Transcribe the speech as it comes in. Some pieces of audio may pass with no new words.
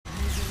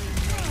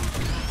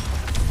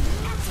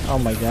Oh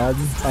my god.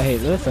 I hate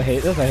this, I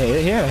hate this, I hate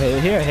it here, I hate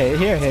it here, I hate it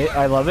here, I hate it.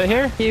 I love it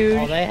here. Huge.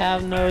 Oh, they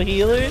have no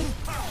healers?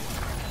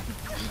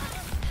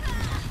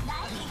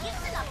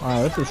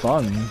 Wow, this is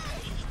fun.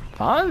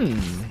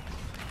 Fun!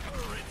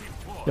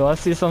 Yo,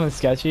 let's see something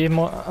sketchy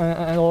more,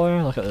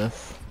 Lauren. Look at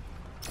this.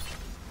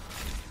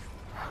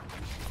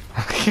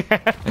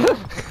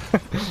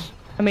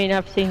 I mean,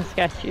 I've seen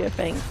sketchier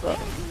things, but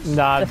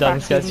Nah, I've done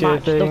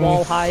sketchier things. The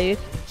wall height.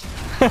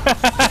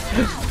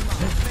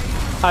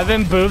 I've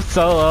been booped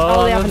so low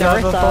Oh, they on have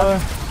this map before.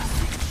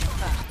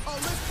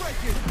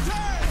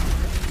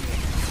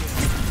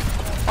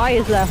 Why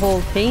is their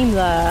whole team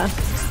there?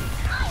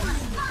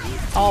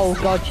 Oh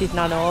god, she's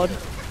nanoed.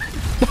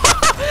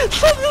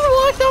 Something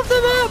walked off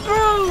the map,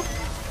 bro!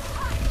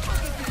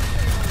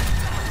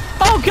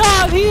 Oh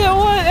god, he didn't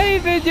want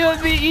anything to do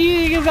with me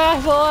eating his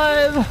ass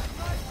alive!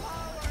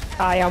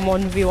 I am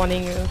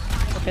 1v1ing you.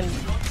 Fucking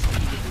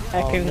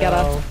Ekun get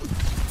her.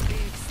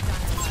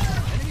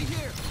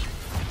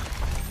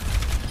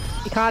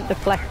 You can't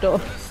deflect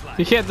us.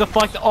 You can't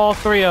deflect all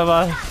three of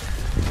us.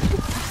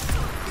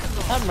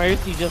 That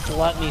Mercy just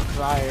let me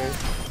try her.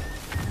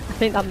 I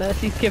think that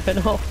Mercy's given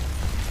up.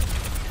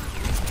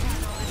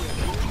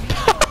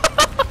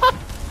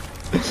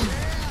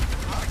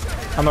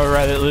 I'm a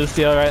Reddit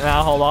Lucio right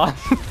now, hold on.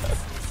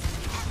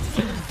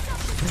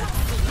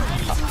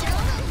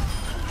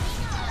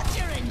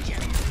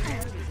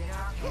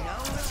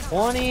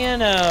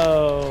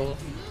 20-0.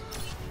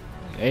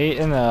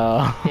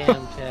 8-0.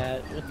 Damn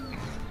chat.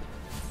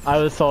 I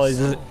was totally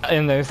just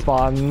in their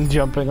spawn,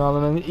 jumping on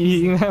them and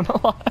eating them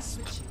alive.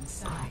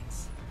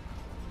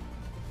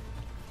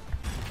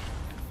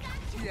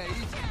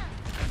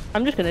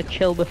 I'm just gonna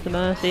chill with the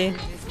Mercy.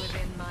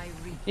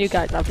 You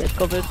guys have this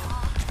covered.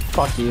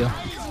 Fuck you.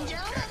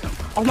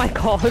 Oh my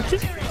god.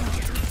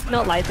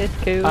 Not like this,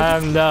 cool. I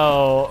have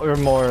no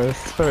remorse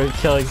for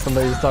killing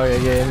somebody's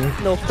target game.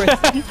 No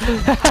Christian.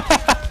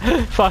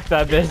 Fuck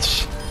that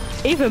bitch.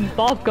 Even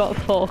Bob got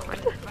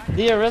fucked.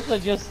 The Arissa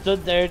just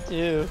stood there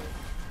too.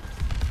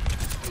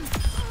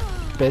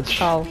 Bitch.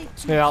 Oh.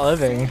 You're not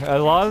living.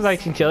 As long as I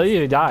can kill you,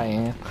 you're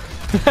dying.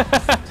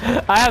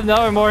 I have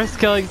no remorse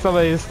killing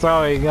somebody who's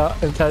throwing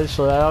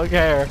intentionally. I don't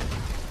care.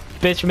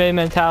 Bitch made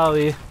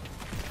mentality.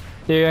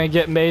 You're gonna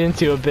get made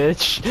into a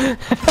bitch.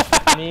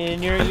 I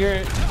mean,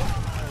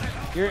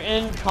 you're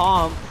in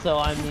comp, so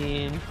I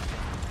mean,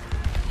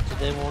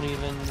 they won't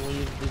even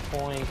leave the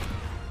point.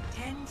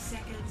 10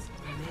 seconds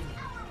remaining.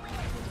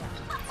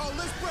 Oh,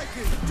 let's break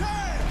it. 10.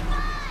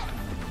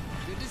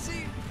 Good to see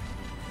you.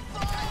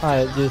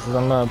 Alright, deuces.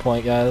 I'm gonna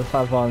point, guys.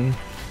 Have fun.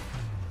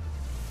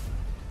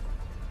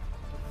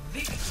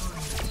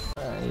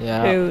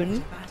 Yeah.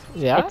 Soon.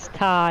 Yeah? It's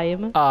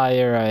time. Ah,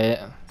 you're right.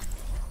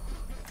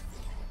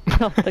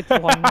 Not the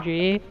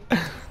Guanji.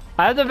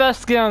 I have the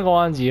best skin on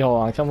Guanji.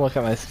 Hold on, come look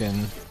at my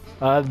skin.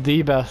 I have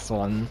the best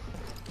one.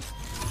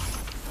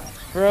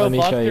 Bro, Let me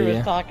show Buster you.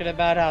 was talking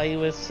about how he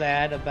was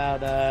sad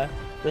about the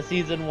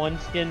season 1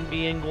 skin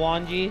being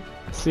Guanji.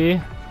 See?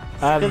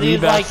 I have the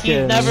He's best like,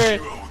 skin.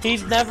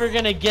 he's never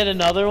gonna get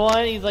another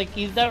one. He's like,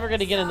 he's never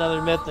gonna get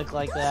another mythic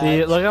like that.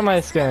 See, look at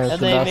my skin. It's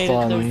and the they best made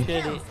one. it so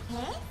shitty.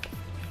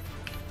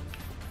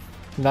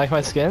 You like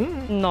my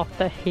skin? Not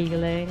the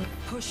healing.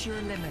 Push your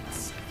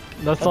limits.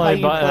 That's the That's how only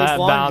you button play I have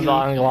bound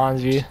on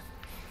Guanji. Guanji.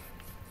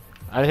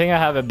 I think I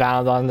have it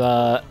bound on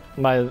the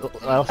my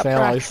left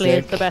analog Actually, stick.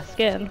 it's the best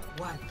skin.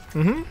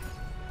 Mm-hmm.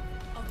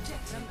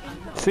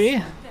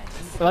 See?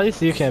 Well, at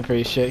least you can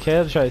appreciate.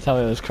 Caleb tried to tell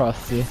me it was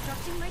crusty.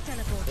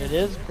 It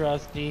is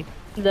crusty.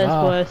 There's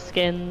Ah. worse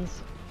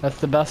skins. That's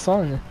the best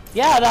one.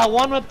 Yeah, that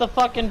one with the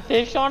fucking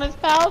fish on his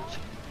pouch.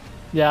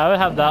 Yeah, I would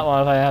have that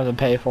one if I didn't have to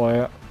pay for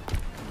it.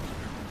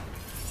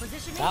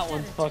 That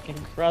one's fucking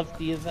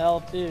crusty as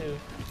hell too.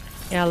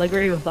 Yeah, I'll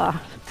agree with that.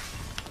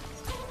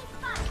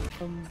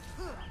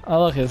 Oh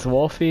look, it's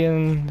Wolfie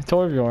and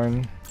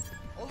Torbjorn.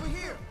 Over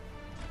here.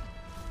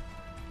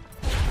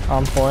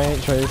 On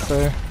point,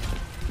 Tracer.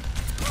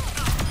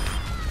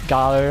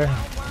 Got her.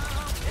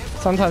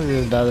 Sometimes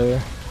it's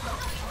better.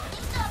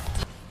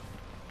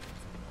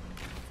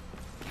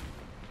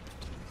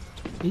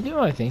 You do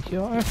what I think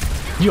you are?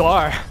 You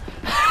are!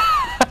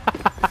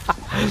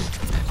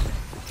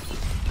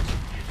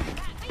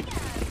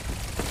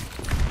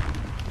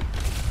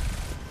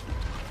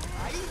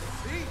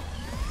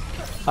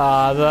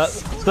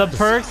 The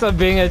perks of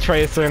being a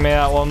Tracer made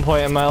at one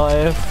point in my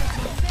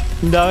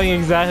life. Knowing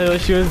exactly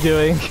what she was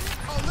doing.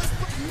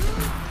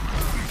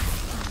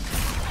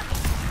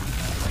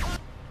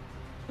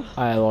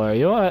 Alright, Laura,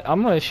 you know what?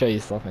 I'm gonna show you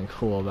something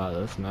cool about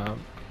this map.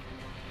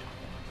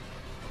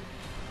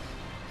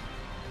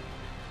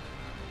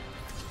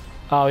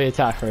 Oh, we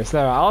attack first.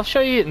 No, I'll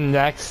show you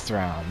next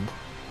round.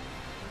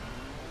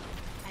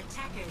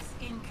 Attackers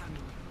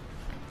incoming.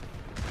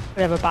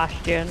 We have a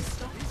Bastion.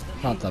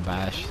 Not the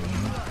Bastion.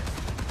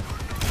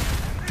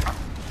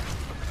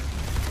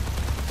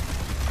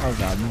 Oh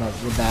god, not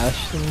the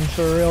Bastion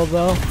for real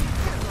though.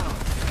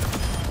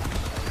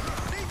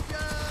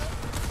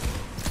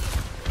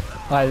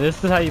 Alright,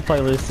 this is how you play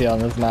Lucy on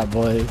this map,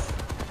 boys.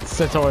 It's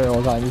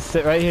tutorial time. You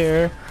sit right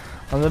here,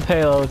 On the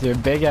payload with your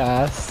big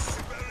ass.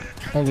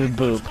 And just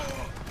boop.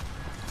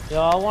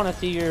 Yo, I want to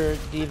see your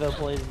diva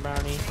plays,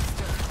 Brownie.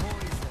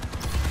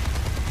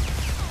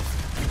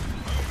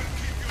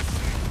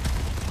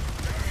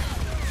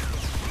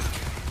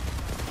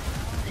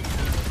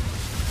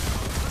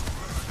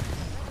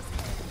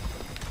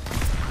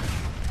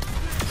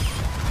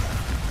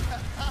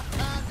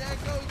 There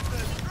goes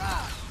the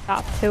drop.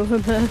 That to her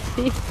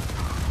mercy.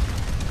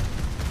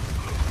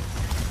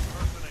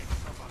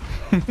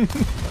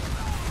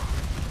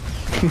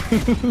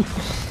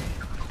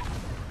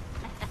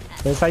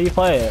 This is how you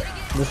play it.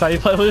 This is how you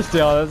play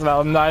Lucio on this map.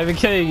 I'm not even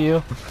kidding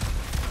you.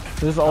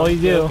 This is all you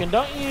do. Joking.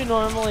 Don't you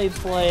normally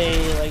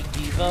play like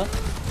diva?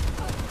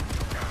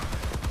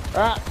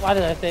 Why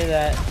did I say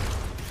that?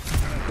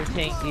 Your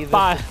tank diva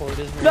Bye. support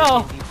is really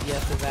No.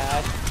 DPS is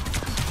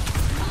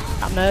ass.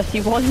 That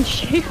mercy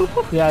wants you.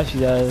 Yeah, she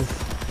does.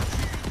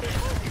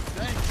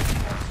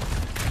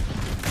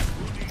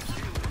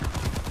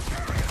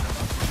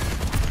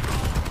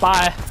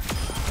 Bye.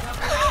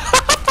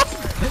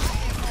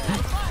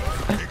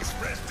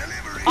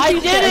 I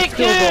did it,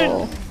 Kill dude!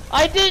 ball.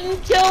 I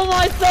didn't kill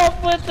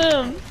myself with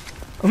him!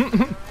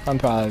 I'm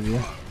proud of you.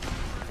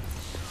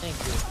 Thank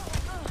you.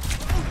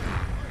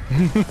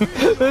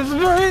 This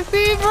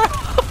mercy, bro.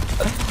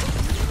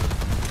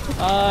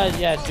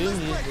 Yeah, Doom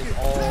used his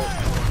ult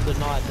to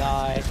not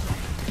die.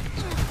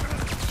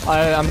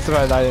 I'm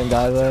surprised I didn't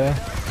die there.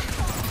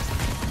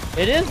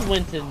 It is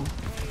Winton.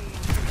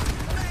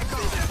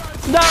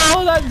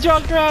 No, that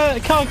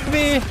Junkrat conked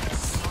me.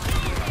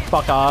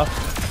 Fuck off.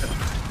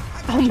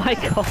 Oh my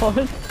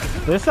god.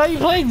 This is how you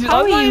play. How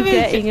I'm are not you even-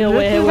 getting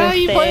away This is how with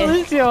you play this?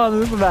 Lucio on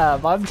this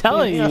map. I'm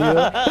telling you.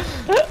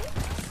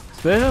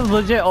 This is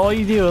legit all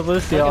you do with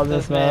Lucio Look on at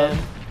this map.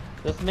 man.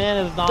 This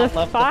man has not The left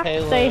the fact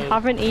payload. they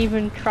haven't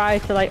even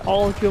tried to like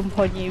all jump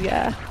on you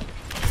yet.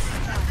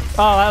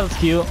 Oh, that was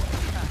cute.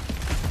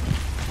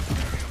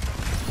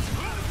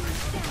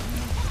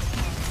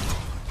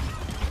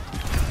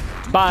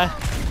 Bye.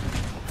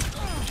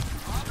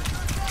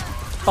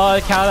 Oh,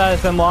 it counted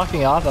as him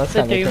walking off. That's The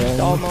kind of Doom's cringe.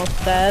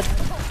 almost dead.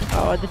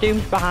 Oh, the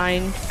Doom's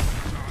behind.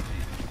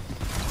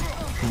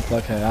 It's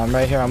okay. I'm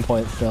right here on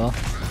point still.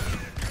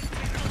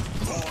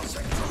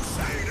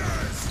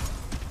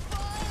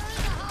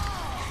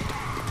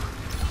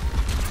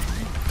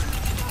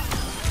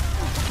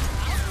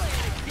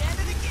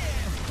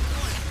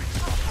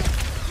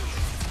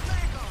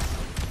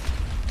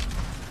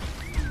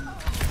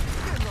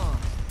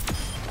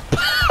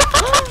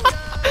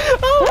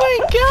 Oh my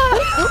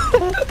god!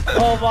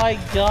 Oh my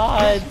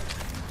god!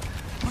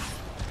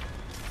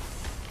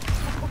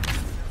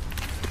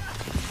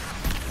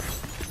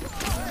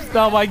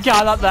 Oh my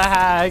god, not the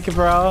hack,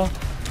 bro.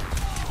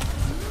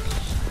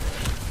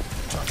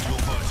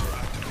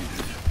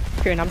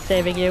 Kieran, I'm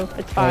saving you.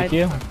 It's fine. Thank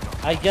you.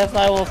 I guess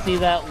I will see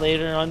that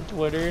later on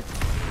Twitter.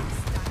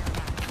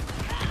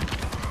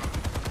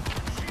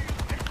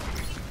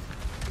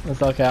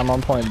 It's okay, I'm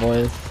on point,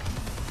 boys.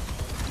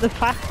 The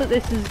fact that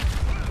this is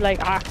like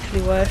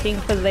actually working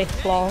for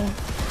this long.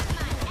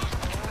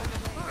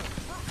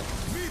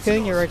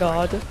 Kieran, you're a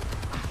god.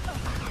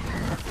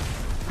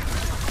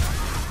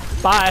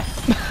 Bye.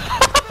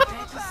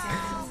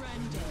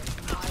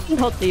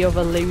 Not the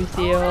other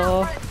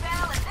Lucio.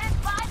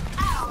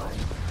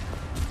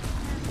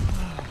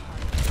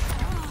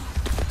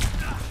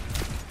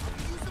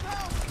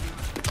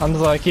 I'm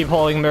just gonna keep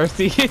holding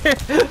Mercy here. Oh,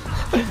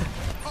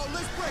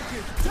 let's break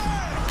it.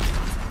 Damn.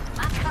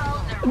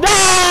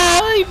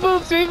 No! He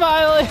boops me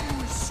finally!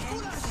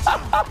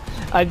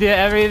 I did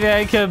everything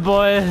I could,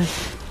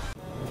 boys.